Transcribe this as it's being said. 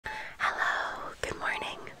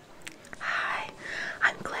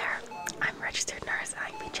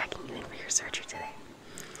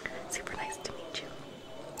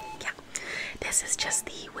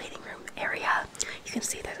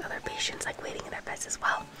sleeping in their beds as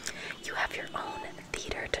well. You have your own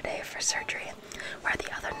theater today for surgery, where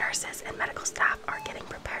the other nurses and medical staff are getting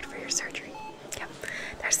prepared for your surgery. Yep.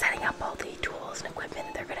 They're setting up all the tools and equipment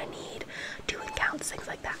that they're going to need, doing counts, things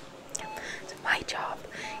like that. Yep. So my job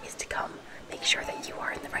is to come make sure that you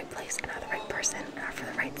are in the right place and are the right person and are for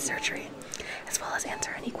the right surgery, as well as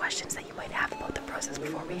answer any questions that you might have about the process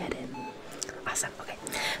before we head in. Awesome. Okay,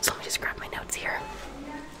 so let me just grab my notes here.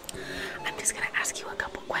 I'm just going to ask you a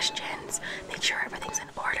couple questions, make sure everything's in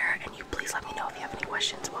order, and you please let me know if you have any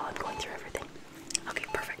questions while I'm going through everything. Okay,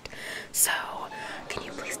 perfect. So, can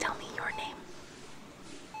you please tell me your name?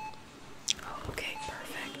 Okay,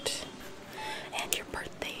 perfect. And your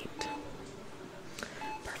birth date?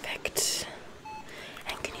 Perfect.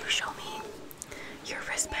 And can you show me your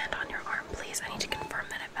wristband on your arm, please? I need to confirm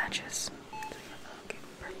that it matches. Okay,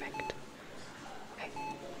 perfect.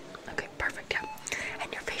 Okay, perfect, yeah.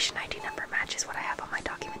 And your patient ID number matches what I have on my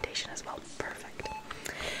documentation as well. Perfect.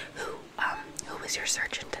 Who was your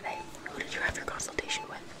surgeon today? Who did you have your consultation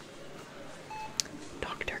with?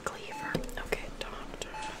 Dr. Cleaver. Okay, Dr.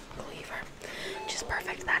 Cleaver. Which is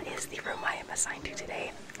perfect. That is the room I am assigned to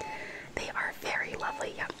today. They are very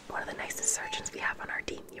lovely. Yeah, one of the nicest surgeons we have on our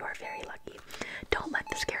team. You are very lucky. Don't let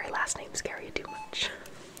the scary last name scare you too much.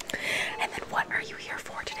 And then what are you here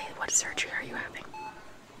for today? What surgery are you having?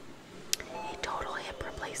 A total hip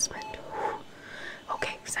replacement.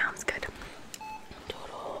 Okay, sounds good.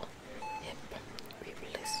 Total hip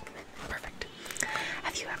replacement. Perfect.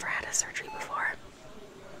 Have you ever had a surgery before?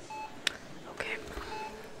 Okay.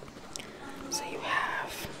 So you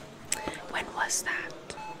have. When was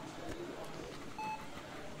that?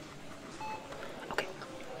 Okay.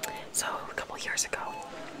 So a couple years ago.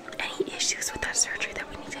 Any issues with that surgery that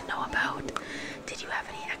we need to know about? Did you have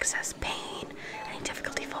any excess pain? Any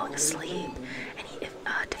difficulty falling asleep? Any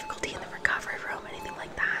difficulty in the recovery room? Anything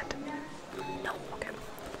like that? No? Okay.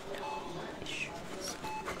 No issues.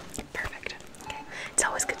 Perfect. Okay. It's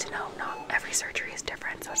always good to know. Not every surgery is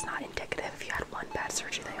different, so it's not indicative if you had one bad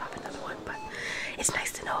surgery that you have another one, but it's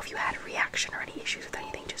nice to know if you had a reaction or any issues with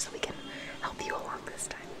anything, just so we can help you along this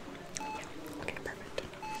time. Yeah. Okay, perfect.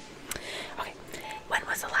 Okay. When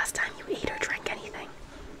was the last time you ate or drank anything?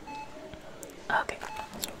 Okay.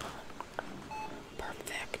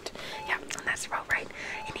 Perfect. Yeah, and that's about right.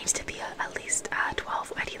 It needs to be at least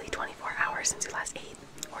 12, ideally 24 hours since you last ate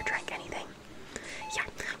or drank anything. Yeah,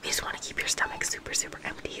 we just want to keep your stomach super, super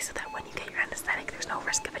empty so that when you get your anesthetic, there's no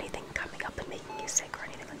risk of anything coming up and making you sick or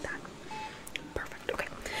anything like that. Perfect. Okay.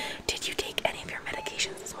 Did you take any of your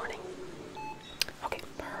medications this morning? Okay,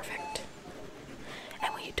 perfect.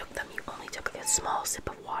 And when you took them, you only took a small sip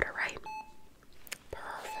of water, right?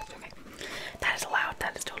 Perfect. Okay. That is allowed.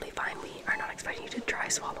 That is totally fine. We are not expecting you to dry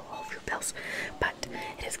swallow all of your pills, but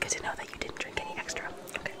it is good to know that you didn't drink any extra.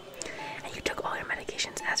 Okay. And you took all your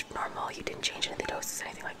medications as normal. You didn't change any of the doses,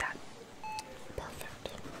 anything like that. Perfect.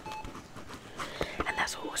 And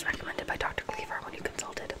that's what was recommended by Dr. Cleaver when you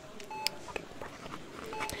consulted. Okay.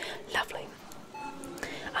 Lovely.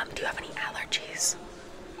 Do you have any allergies?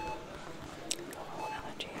 No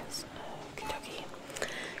allergies. Kentucky.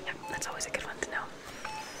 Yeah, that's always a good one to know.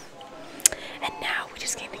 And now we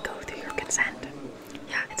just need to go through your consent.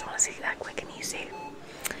 Yeah, it's honestly that quick and easy.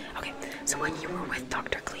 Okay, so when you were with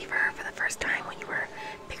Dr. Cleaver for the first time, when you were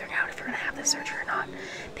figuring out if you're going to have this surgery or not,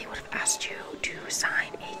 they would have asked you to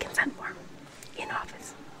sign a consent form in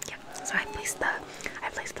office. Yeah, so I placed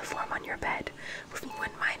the form on your bed. If you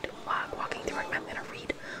wouldn't mind walking through it, I'm going to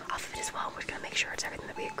read off of it as well. We're going to make sure it's everything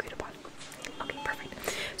that we agreed upon. Okay, perfect.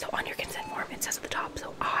 So on your consent form, it says at the top,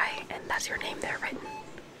 so I, and that's your name there written.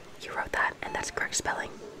 You wrote that, and that's correct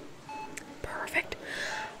spelling. Perfect.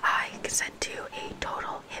 I consent to a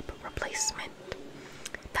total hip replacement.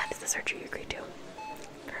 That is the surgery you agreed to.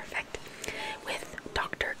 Perfect. With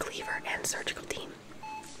Dr. Cleaver and surgical team.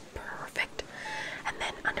 Perfect. And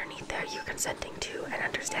then underneath there, you're consenting to and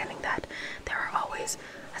understanding that there are always,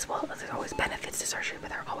 as well as there's always benefits to surgery, but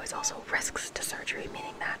there are always also risks to surgery,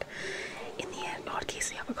 meaning that in the end, odd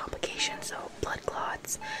case, you have a complication, so blood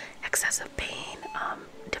clots, excessive pain,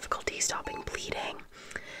 difficulty stopping bleeding.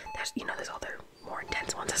 There's other more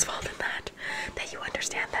intense ones as well than that you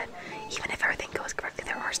understand that even if everything goes correctly,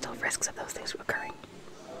 there are still risks of those things occurring.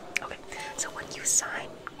 Okay, so when you sign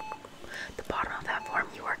the bottom of that form,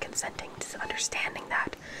 you are consenting to understanding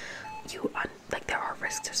that there are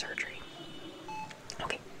risks to surgery.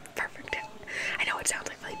 Okay, perfect. I know it sounds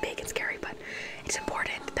like really big and scary, but it's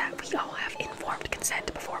important that we all have informed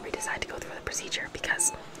consent before we decide to go through the procedure,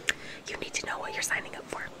 because you need to know what you're signing up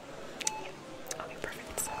for. Yeah. Okay,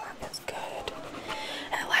 perfect. So that is good.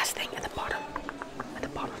 And the last thing at the bottom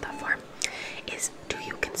of that form is, do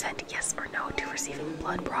you consent consent, yes or no, to receiving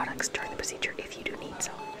blood products during the procedure if you do need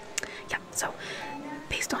so. Yeah, so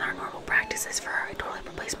based on our normal practices for total hip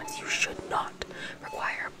replacements, you should not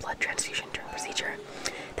require blood transfusion during the procedure.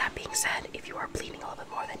 That being said, if you are bleeding a little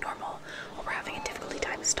bit more than normal, or we're having a difficulty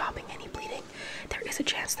time stopping any bleeding, there is a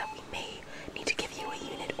chance that we may need to give you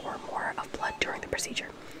a unit or more of blood during the procedure.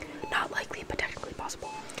 Not likely, but technically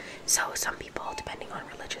possible. So some people, depending on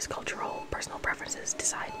religious, cultural, personal preferences,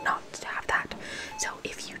 decide not to have that. So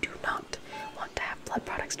if you do not want to have blood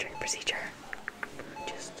products during the procedure,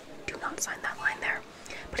 just do not sign that line there.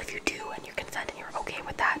 But if you do and you consent and you're okay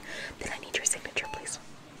with that, then I need your signature, please.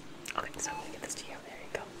 Okay, so I'm gonna get this to you. There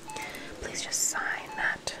you go. Please just sign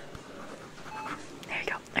that. There you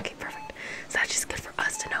go. Okay, perfect. So that's just good for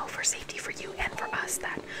us to know, for safety for you and for us,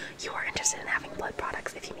 that you are interested in having blood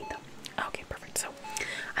products if you need them. Okay, perfect. So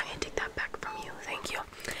I'm gonna take that back from you. Thank you.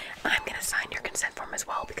 I'm gonna sign your consent form as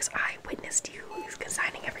well because I witnessed you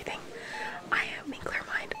signing everything. I am in clear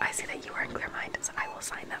mind. I see that you are in clear mind, so I will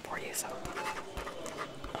sign that for you. So,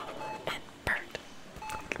 and perfect.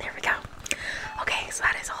 There we go. Okay, so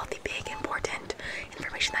that is all the big important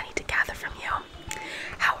information I need to gather from you.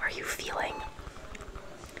 How are you feeling?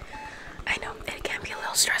 I know it can be a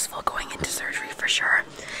little stressful going into surgery for sure.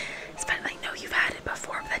 I know you've had it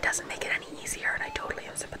before, but that doesn't make it any easier, and I totally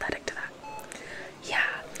am sympathetic to that. Yeah,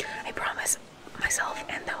 I promise myself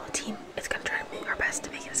and the whole team is going to try to make our best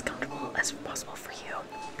to make it as comfortable as possible for you.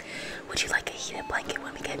 Would you like a heated blanket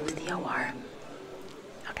when we get into the OR?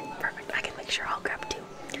 Okay, perfect. I can make sure I'll grab two.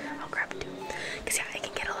 Because yeah, it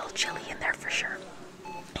can get a little chilly in there for sure.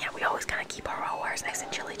 Yeah, we always kind of keep our ORs nice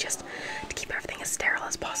and chilly just to keep everything as sterile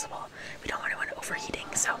as possible. We don't want anyone overheating,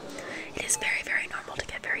 so it is very, very normal to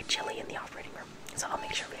get very chilly in the operating room. So I'll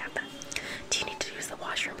make sure we have that. Do you need to use the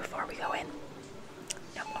washroom before we go in?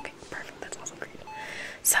 No? Okay, perfect. That's also great.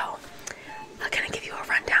 So, I'm going to give you a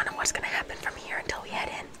rundown of what's going to happen from here until we head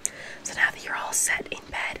in. So now that you're all set in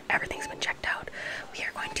bed, everything's been checked out, we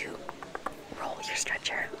are going to roll your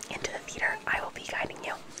stretcher into the theater. I will be guiding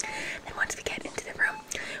you. Then once we get into the room,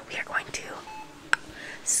 we are going to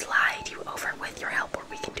slide you over with your help, or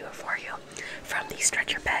we can do it for you, from the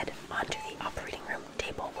stretcher bed onto the operating room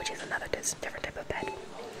table, which is another different type of bed.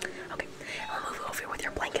 Okay, and we'll move you over with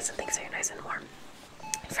your blankets and things so you're nice and warm.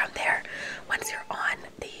 From there, once you're on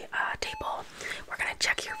the table, we're going to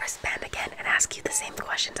check your wristband again and ask you the same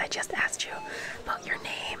questions I just asked you about your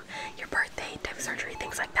name, your birthday, type of surgery,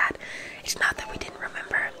 things like that. It's not that we didn't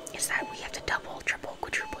remember, it's that we have to double, triple,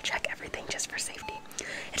 quadruple check everything just for safety.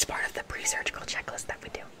 It's part of the pre-surgical checklist that we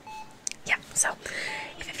do. Yeah, so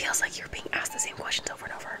if it feels like you're being asked the same questions over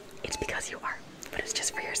and over, it's because you are, but it's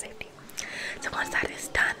just for your safety. So once that is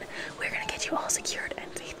done, we're going to get you all secured,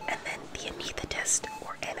 and then the anesthetist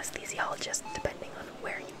or anesthesiologist, depending on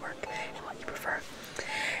where you work and what you prefer,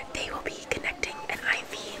 they will be connecting an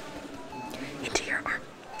IV into your arm.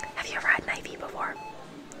 Have you ever had an IV before?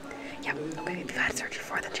 Yeah, okay, if you've had surgery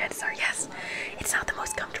before, then chances are yes. It's not the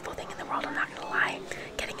most comfortable thing in the world, I'm not going to lie.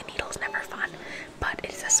 Getting a needle is never fun, but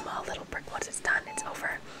it's a small little brick. Once it's done, it's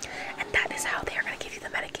over. And that is how they are going to give you the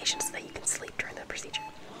medication so that you can sleep during the procedure.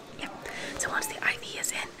 Yeah. So once the IV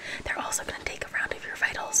is in, they're also going to take a round of your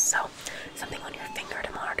vitals. So something on your finger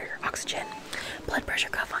to monitor your oxygen, blood pressure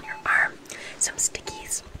cuff on your arm, some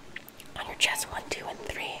stickies on your chest 1, 2, and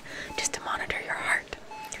 3, just to monitor your heart.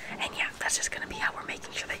 And yeah, that's just going to be how we're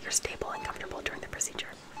making sure that you're stable and comfortable during the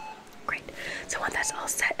procedure. Great. So once that's all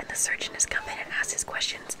set and the surgeon has come in and asked his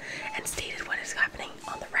questions and stated what is happening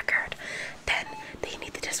on the record, then the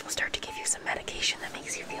anesthetist will start to give you some medication that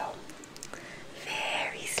makes you feel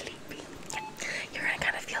very sleepy. Yeah. You're going to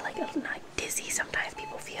kind of feel like dizzy sometimes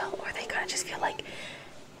people feel, or they kind of just feel like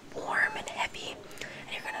warm and heavy,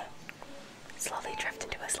 and you're going to slowly drift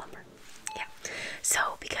into a slumber. Yeah. So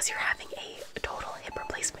because you're having a total hip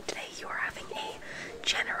replacement today, you are having a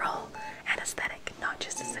general anesthetic, not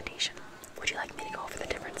just a sedation. Would you like me to go over the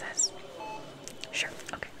differences? Sure.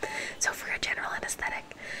 Okay. So for a general anesthetic,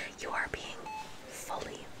 you are being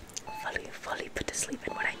fully put to sleep.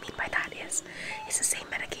 And what I mean by that is, it's the same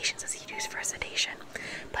medications as you use for a sedation,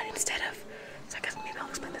 but instead of, so I guess maybe I'll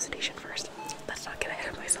explain the sedation first. Let's not get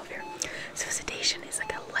ahead of myself here. So sedation is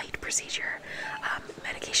like a light procedure,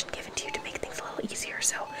 medication given to you to make things a little easier.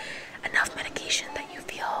 So enough medication that you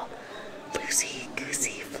feel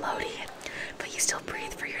loosey-goosey, floaty, but you still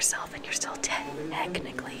breathe for yourself, and you're still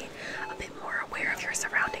technically a bit more aware of your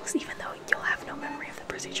surroundings, even though you'll have no memory of the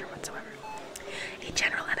procedure whatsoever. A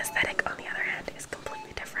general anesthetic, on the other hand, is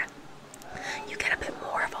completely different. You get a bit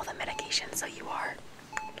more of all the medication, so you are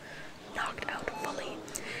knocked out fully.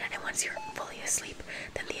 And once you're fully asleep,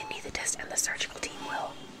 then the anesthetist and the surgical team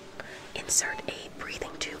will insert a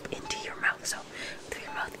breathing tube in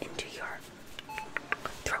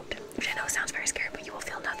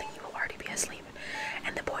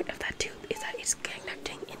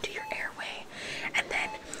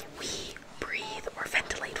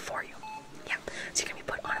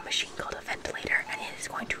machine called a ventilator, and it is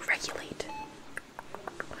going to regulate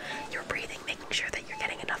your breathing, making sure that you're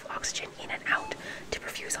getting enough oxygen in and out to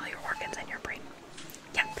perfuse all your organs and your brain.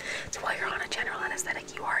 Yeah, so while you're on a general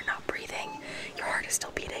anesthetic, you are not breathing, your heart is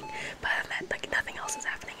still beating, but like nothing else is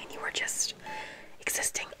happening, and you are just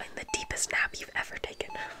existing in the deepest nap you've ever taken.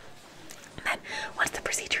 And then once the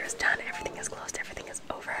procedure is done, everything is closed, everything is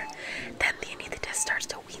over, then the anesthetist starts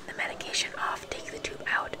to wean the medication off, take the tube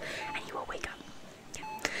out, and you will wake up. Yeah.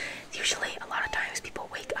 Usually, a lot of times people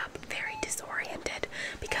wake up very disoriented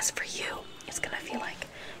because for you, it's gonna feel like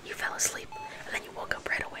you fell asleep and then you woke up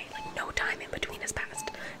right away, like no time in between has passed.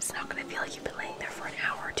 It's not gonna feel like you've been laying there for an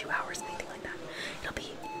hour or 2 hours, anything like that. It'll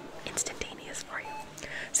be instantaneous for you.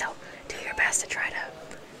 So do your best to try to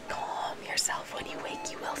calm yourself when you wake.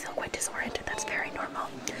 You will feel quite disoriented, that's very normal,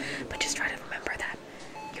 but just try to remember that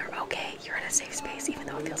you're okay, you're in a safe space, even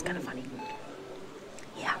though it feels kind of funny.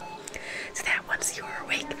 Yeah, so that once you are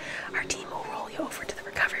awake, our team will roll you over to the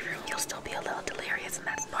recovery room. You'll still be a little delirious, and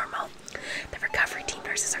that's normal. The recovery team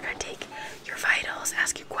nurses are going to take your vitals,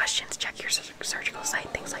 ask you questions, check your surgical site,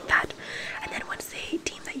 things like that, and then once they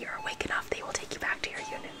deem that you're awake enough, they will take you back to your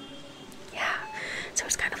unit. Yeah, so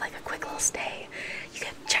it's kind of like a quick little stay. You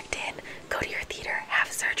get checked in, go to your theater,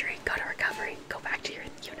 have surgery, go to recovery, go back to your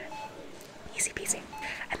unit. Easy peasy.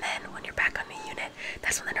 And then when you're back on the unit,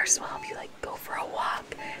 that's when the nurses will help you like go for a walk,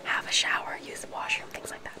 have a shower, use the washroom,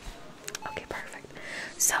 things like that. Okay, perfect.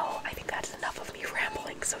 So I think that's enough of me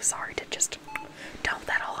rambling, so sorry to just